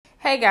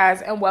Hey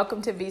guys, and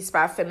welcome to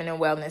V-Spy Feminine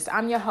Wellness.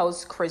 I'm your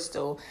host,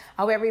 Crystal.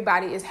 I hope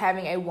everybody is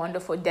having a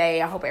wonderful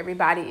day. I hope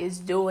everybody is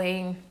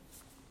doing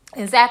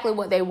exactly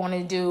what they want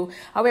to do.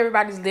 I hope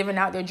everybody's living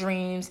out their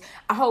dreams.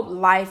 I hope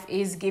life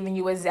is giving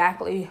you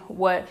exactly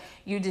what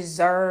you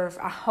deserve.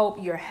 I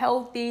hope you're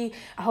healthy.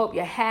 I hope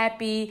you're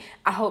happy.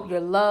 I hope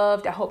you're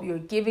loved. I hope you're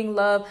giving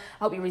love.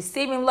 I hope you're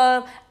receiving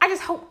love. I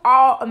just hope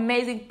all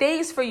amazing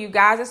things for you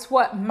guys. That's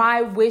what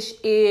my wish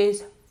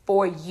is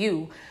for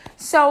you.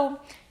 So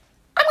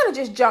I'm going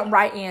to just jump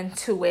right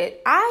into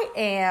it. I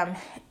am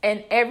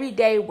an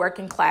everyday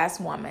working class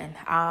woman.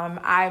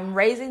 I'm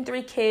raising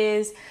 3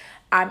 kids.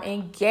 I'm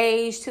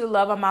engaged to the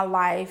love of my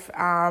life.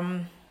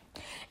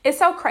 It's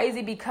so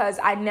crazy because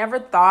I never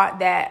thought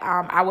that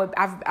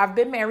I've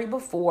been married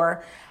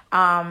before, but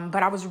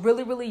I was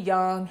really, really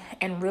young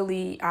and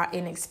really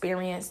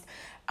inexperienced.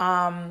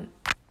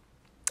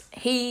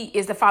 He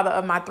is the father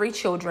of my 3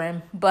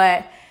 children,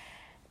 but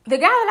the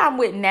guy that I'm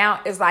with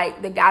now is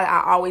like the guy that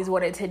I always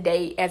wanted to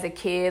date as a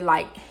kid.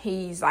 Like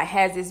he's like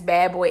has this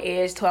bad boy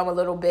edge to him a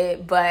little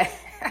bit, but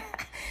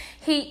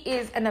he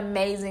is an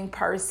amazing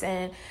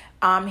person.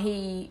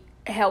 He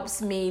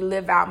helps me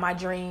live out my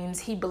dreams.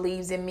 He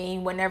believes in me.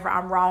 Whenever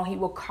I'm wrong, he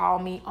will call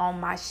me on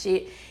my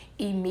shit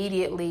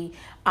immediately.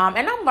 And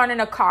I'm learning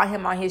to call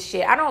him on his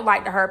shit. I don't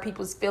like to hurt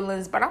people's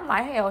feelings, but I'm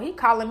like, hell, he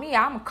calling me.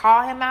 I'm gonna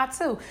call him out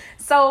too.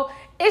 So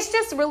it's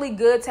just really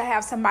good to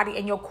have somebody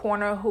in your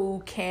corner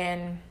who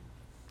can,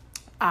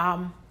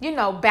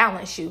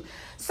 balance you.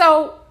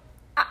 So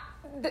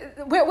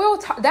we'll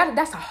talk.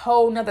 That's a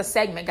whole nother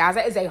segment, guys.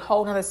 That is a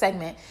whole nother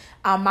segment.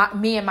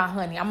 Me and my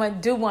honey. I'm gonna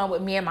do one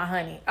with me and my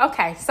honey.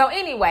 Okay. So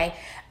anyway,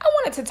 I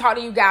wanted to talk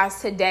to you guys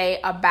today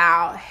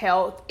about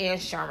health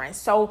insurance.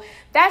 So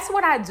that's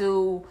what I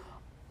do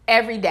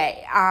every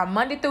day.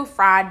 Monday through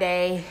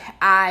Friday,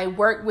 I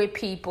work with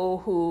people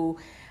who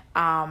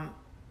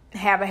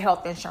have a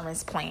health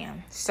insurance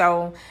plan.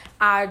 So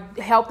I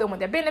help them with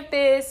their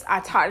benefits. I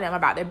talk to them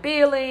about their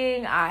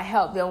billing. I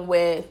help them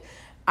with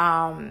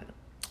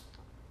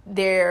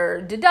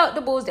their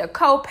deductibles, their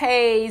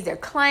co-pays, their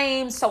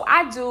claims. So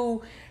I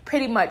do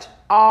pretty much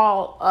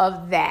all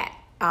of that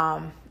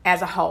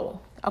as a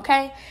whole.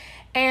 Okay.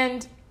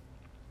 And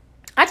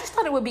I just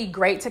thought it would be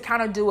great to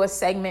kind of do a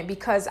segment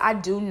because I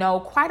do know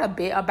quite a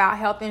bit about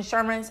health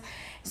insurance.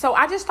 So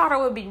I just thought it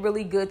would be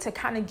really good to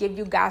kind of give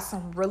you guys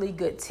some really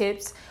good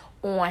tips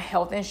on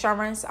health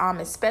insurance,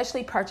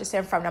 especially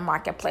purchasing from the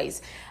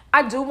marketplace.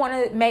 I do want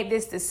to make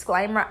this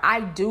disclaimer.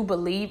 I do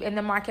believe in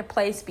the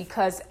marketplace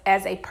because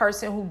as a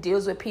person who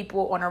deals with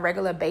people on a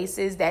regular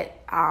basis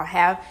that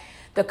have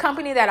the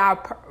company that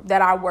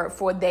I work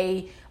for,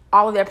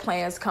 all of their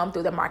plans come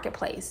through the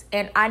marketplace.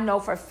 And I know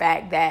for a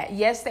fact that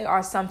yes, they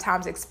are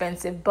sometimes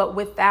expensive, but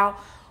without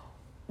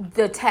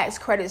the tax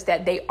credits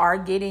that they are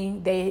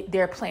getting,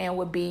 their plan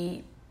would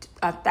be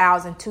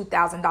 $1,000,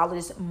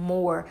 $2,000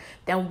 more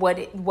than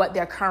what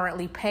they're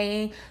currently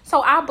paying.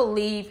 So I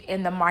believe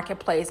in the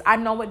marketplace. I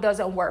know it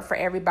doesn't work for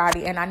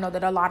everybody, and I know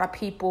that a lot of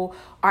people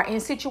are in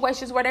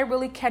situations where they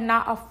really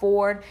cannot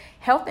afford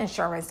health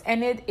insurance,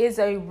 and it is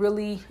a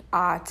really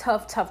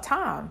tough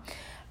time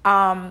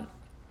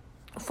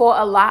for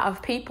a lot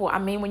of people. I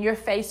mean, when you're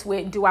faced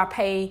with, do I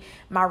pay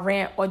my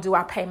rent or do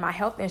I pay my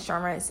health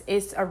insurance?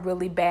 It's a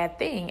really bad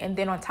thing. And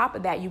then on top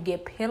of that, you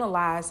get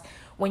penalized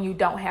when you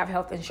don't have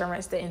health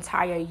insurance the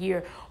entire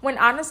year, when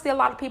honestly, a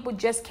lot of people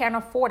just can't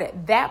afford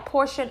it. That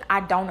portion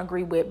I don't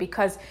agree with,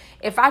 because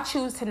if I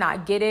choose to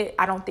not get it,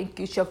 I don't think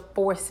you should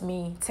force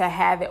me to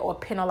have it or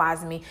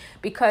penalize me,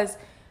 because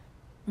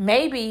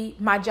maybe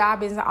my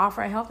job isn't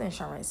offering health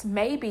insurance.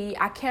 Maybe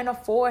I can't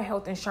afford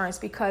health insurance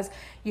because,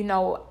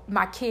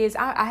 my kids,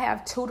 I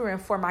have tutoring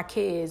for my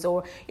kids,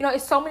 or,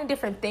 it's so many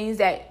different things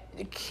that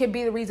could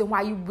be the reason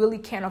why you really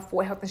can't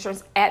afford health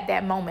insurance at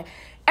that moment.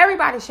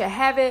 Everybody should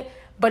have it,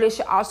 but it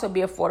should also be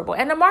affordable.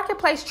 And the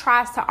marketplace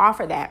tries to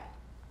offer that.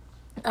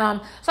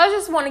 So I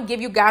just want to give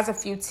you guys a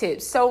few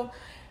tips. So,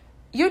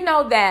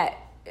 that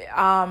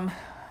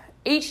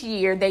each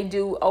year they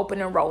do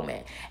open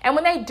enrollment. And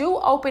when they do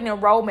open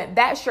enrollment,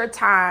 that's your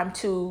time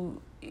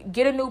to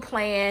get a new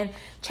plan,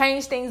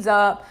 change things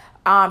up,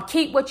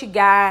 keep what you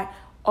got,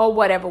 or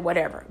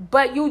whatever.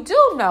 But you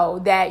do know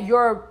that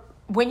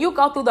when you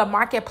go through the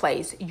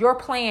marketplace, your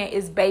plan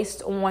is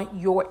based on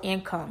your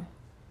income.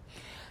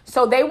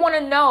 So they want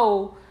to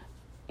know,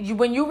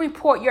 when you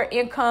report your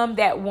income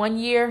that one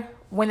year,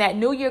 when that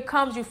new year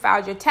comes, you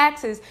filed your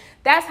taxes.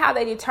 That's how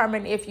they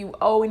determine if you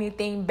owe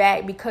anything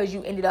back because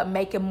you ended up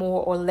making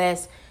more or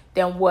less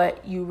than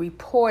what you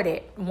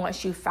reported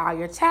once you file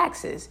your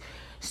taxes.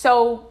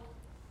 So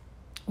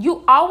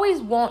you always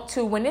want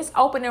to, when it's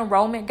open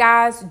enrollment,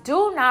 guys,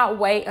 do not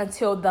wait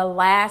until the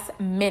last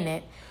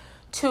minute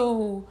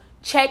to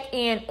check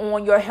in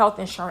on your health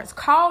insurance.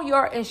 Call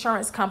your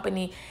insurance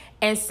company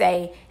and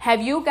say, have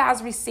you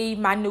guys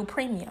received my new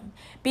premium?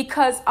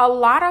 Because a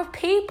lot of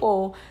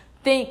people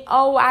think,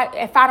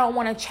 if I don't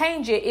want to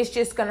change it, it's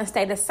just going to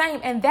stay the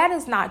same. And that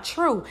is not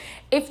true.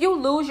 If you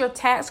lose your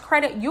tax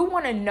credit, you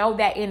want to know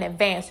that in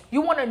advance.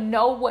 You want to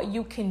know what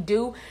you can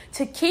do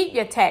to keep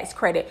your tax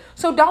credit.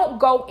 So don't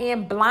go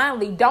in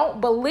blindly.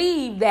 Don't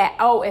believe that,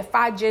 if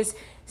I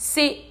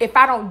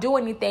don't do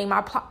anything,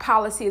 my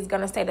policy is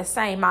going to stay the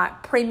same. My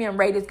premium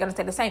rate is going to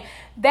stay the same.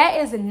 That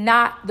is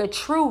not the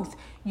truth.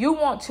 You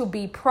want to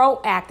be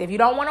proactive. You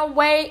don't want to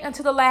wait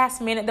until the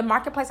last minute. The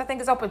marketplace, I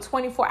think, is open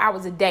 24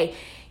 hours a day.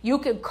 You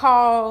could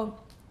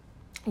call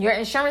your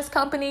insurance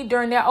company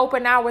during their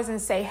open hours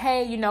and say,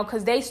 hey,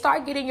 because they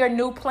start getting your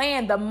new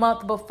plan the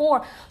month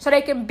before so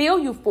they can bill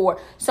you for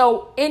it.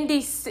 So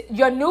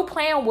your new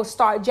plan will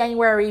start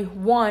January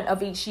 1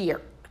 of each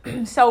year.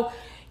 So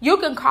you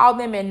can call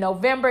them in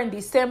November and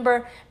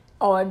December,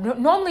 or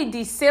normally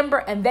December,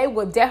 and they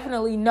will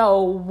definitely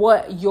know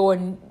what your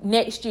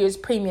next year's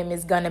premium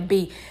is going to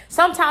be.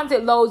 Sometimes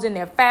it loads in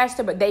there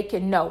faster, but they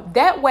can know.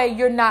 That way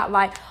you're not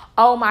like,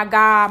 oh my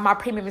God, my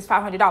premium is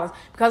 $500.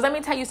 Because let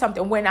me tell you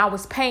something, when I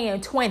was paying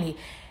 $20,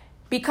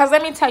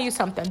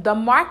 the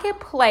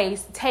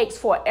marketplace takes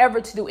forever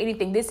to do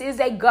anything. This is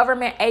a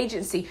government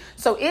agency.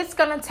 So it's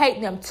going to take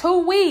them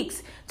 2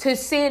 weeks to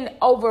send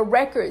over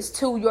records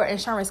to your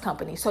insurance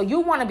company. So you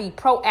want to be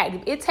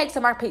proactive. It takes the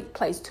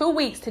marketplace 2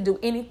 weeks to do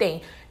anything.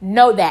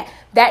 Know that.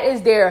 That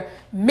is their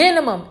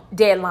minimum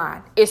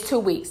deadline. It's 2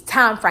 weeks.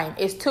 Time frame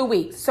is 2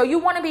 weeks. So you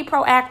want to be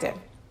proactive.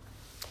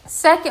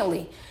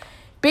 Secondly,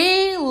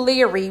 be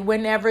leery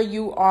whenever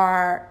you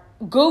are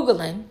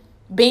Googling,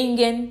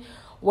 Binging,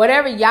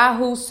 whatever,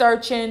 Yahoo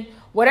searching,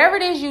 whatever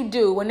it is you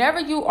do, whenever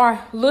you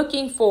are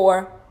looking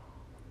for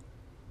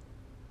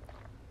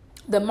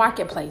the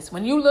marketplace,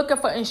 when you're looking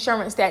for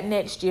insurance that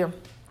next year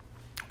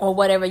or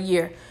whatever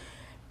year,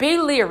 be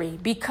leery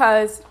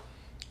because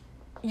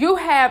you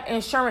have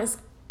insurance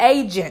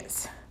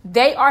agents.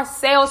 They are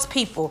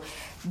salespeople.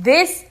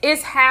 This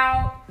is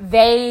how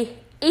they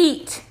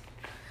eat.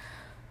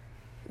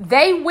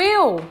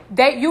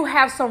 You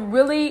have some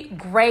really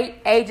great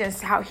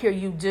agents out here,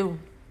 you do.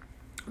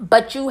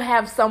 But you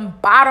have some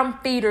bottom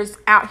feeders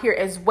out here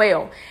as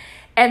well.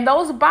 And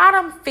those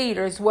bottom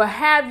feeders will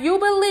have you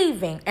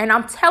believing, and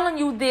I'm telling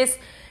you this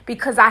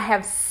because I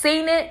have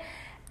seen it.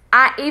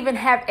 I even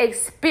have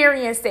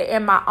experienced it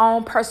in my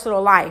own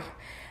personal life.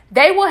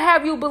 They will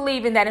have you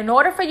believing that in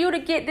order for you to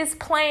get this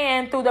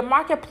plan through the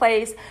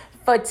marketplace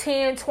for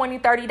 $10,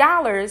 $20,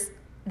 $30,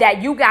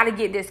 that you got to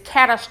get this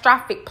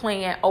catastrophic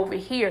plan over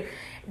here.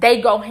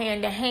 They go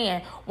hand in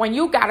hand. When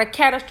you got a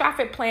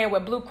catastrophic plan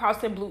with Blue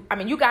Cross and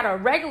you got a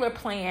regular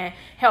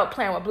health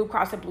plan with Blue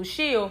Cross and Blue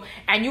Shield,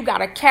 and you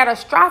got a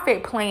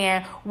catastrophic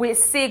plan with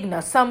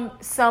Cigna,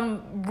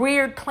 some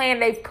weird plan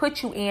they've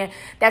put you in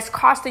that's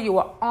costing you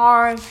an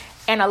arm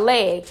and a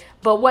leg.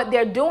 But what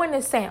they're doing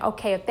is saying,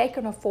 okay, if they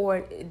can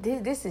afford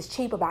this is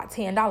cheap, about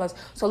 $10.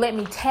 So let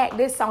me tack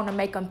this on to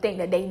make them think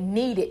that they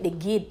need it to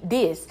get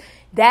this.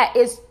 That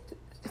is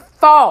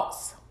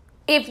false.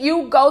 If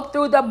you go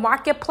through the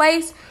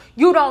marketplace,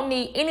 you don't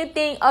need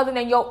anything other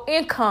than your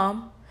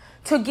income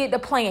to get the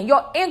plan.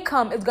 Your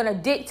income is going to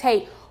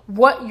dictate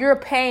what you're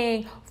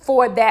paying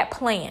for that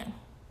plan.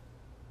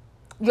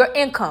 Your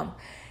income.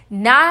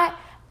 Not,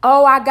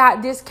 I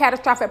got this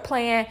catastrophic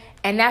plan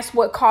and that's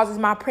what causes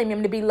my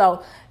premium to be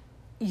low.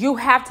 You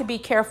have to be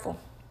careful.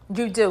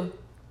 You do.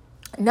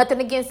 Nothing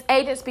against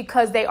agents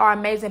because they are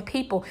amazing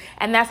people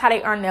and that's how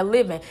they earn their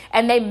living.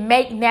 And they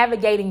make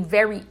navigating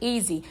very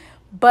easy.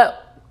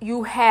 But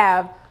you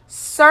have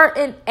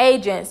certain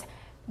agents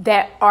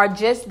that are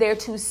just there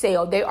to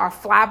sell. They are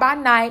fly by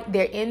night.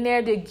 They're in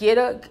there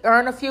to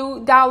earn a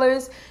few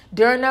dollars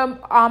during the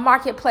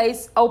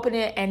marketplace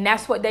opening, and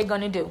that's what they're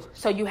going to do.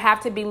 So you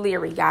have to be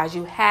leery, guys.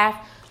 You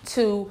have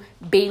to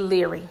be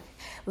leery.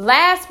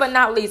 Last but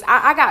not least,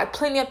 I got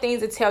plenty of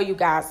things to tell you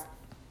guys,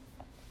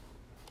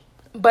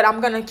 but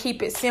I'm going to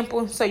keep it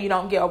simple so you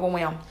don't get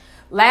overwhelmed.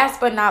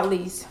 Last but not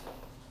least,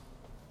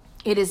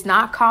 it is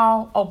not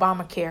called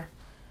Obamacare.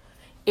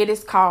 It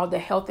is called the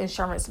Health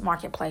Insurance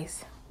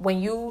Marketplace.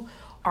 When you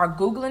are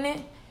Googling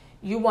it,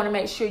 you want to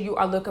make sure you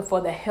are looking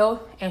for the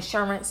Health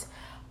Insurance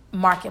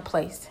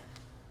Marketplace.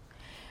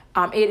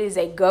 It is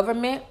a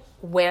government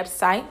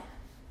website.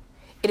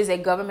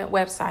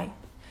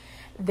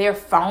 Their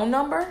phone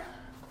number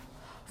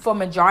for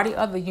majority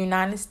of the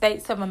United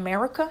States of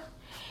America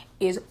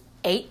is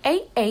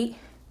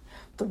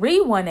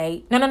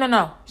 888-318.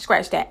 No.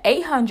 Scratch that.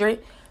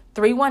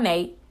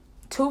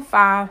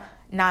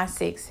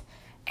 800-318-2596.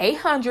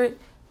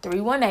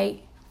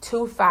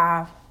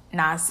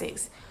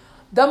 800-318-2596.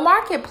 The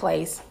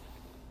marketplace.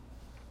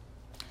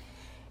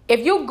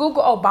 If you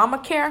Google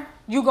Obamacare,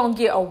 you're going to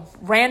get a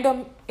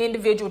random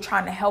individual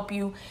trying to help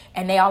you,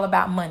 and they all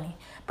about money.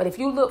 But if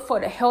you look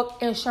for the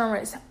Health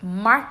Insurance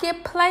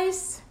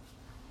Marketplace,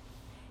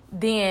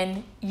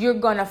 then you're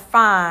going to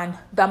find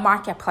the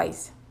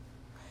marketplace.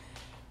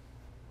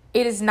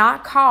 It is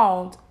not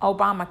called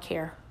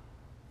Obamacare.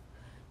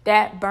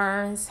 That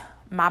burns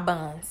my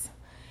buns.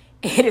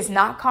 It is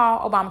not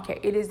called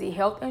Obamacare. It is the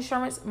Health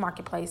Insurance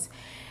Marketplace.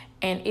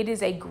 And it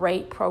is a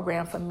great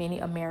program for many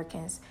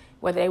Americans.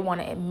 Whether they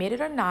want to admit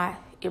it or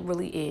not, it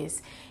really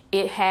is.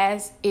 It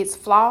has its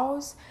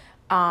flaws.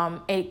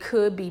 It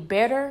could be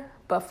better,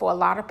 but for a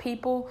lot of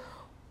people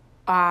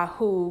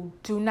who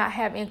do not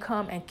have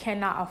income and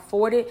cannot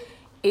afford it,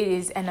 it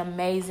is an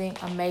amazing,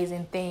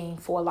 amazing thing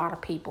for a lot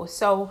of people.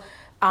 So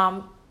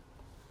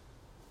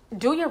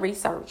do your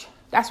research.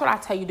 That's what I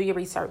tell you, do your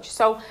research.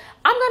 So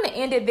I'm going to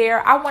end it there.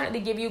 I wanted to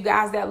give you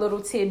guys that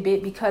little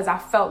tidbit because I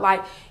felt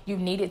like you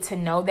needed to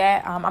know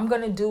that. I'm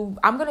going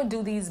to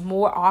do these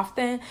more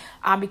often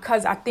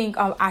because I think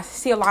I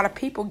see a lot of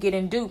people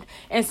getting duped,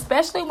 and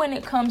especially when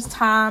it comes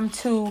time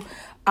to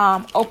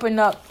open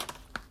up.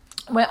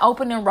 When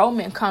open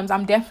enrollment comes,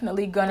 I'm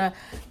definitely going to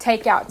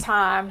take out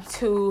time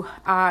to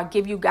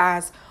give you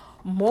guys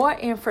more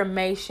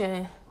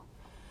information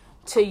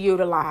to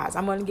utilize.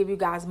 I'm going to give you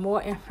guys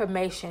more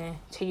information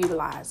to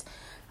utilize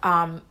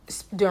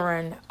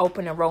during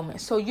open enrollment,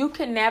 so you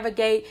can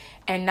navigate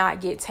and not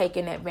get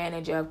taken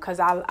advantage of, because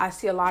I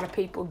see a lot of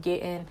people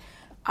getting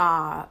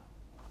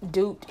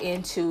duped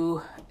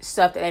into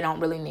stuff that they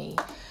don't really need.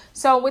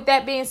 So with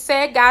that being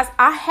said, guys,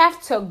 I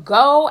have to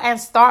go and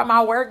start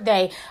my work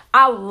day.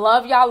 I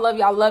love y'all, love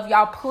y'all, love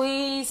y'all.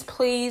 Please,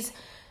 please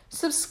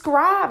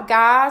subscribe,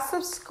 guys.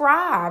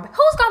 Subscribe.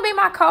 Who's going to be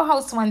my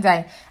co-host one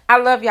day? I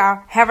love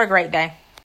y'all. Have a great day.